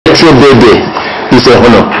80th birthday is a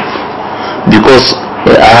honor, because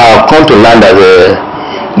I have come to learn that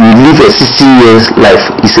you live a 60 years life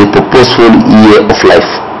is a purposeful year of life.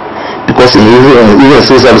 Because even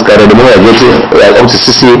civil service career, the moment you get up to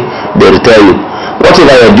 60, they retire you.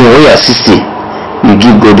 Whatever you are doing when you are 60, you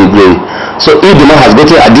give God the glory. So if the man has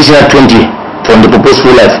gotten additional 20 from the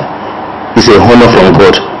purposeful life, it's a honor from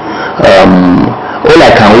God. All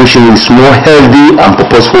I can wish him is more healthy and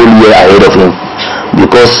purposeful year ahead of him,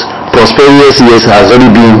 because prosperous years has already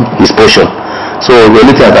been his portion. So the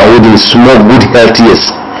only thing I can hold him is more good health years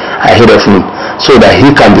ahead of him, so that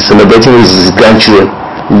he can be celebrating with his grandchildren,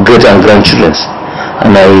 great and grandchildren.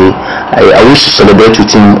 And I wish to celebrate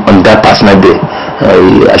with him on that personal day.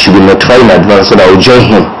 I should be notified in advance so that I will join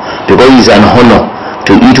him, because it is an honor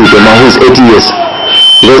to eat with a man who is 80 years.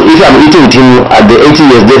 Because if I'm eating with him at the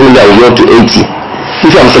 80 years, definitely I will go up to 80.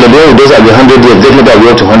 If I'm celebrating with those at the 100 years, definitely I will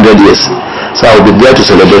go up to 100 years. So I will be there to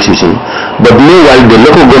celebrate with him. But meanwhile, the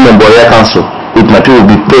local government Bwari council with my people will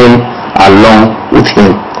be paying along with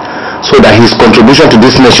him, so that his contribution to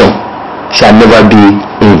this nation shall never be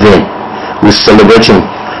in vain. We celebrate him,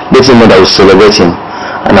 let him know that we celebrate him,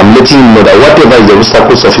 and I'm letting him know that whatever is the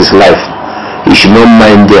obstacles of his life, he should not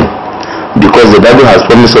mind them, because the Bible has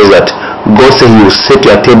promised us that God said he will set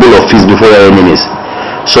your table of feast before your enemies.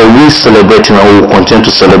 So we celebrate him, and we will continue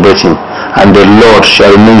to celebrate him, and the Lord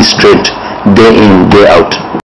shall remain his strength day in, day out.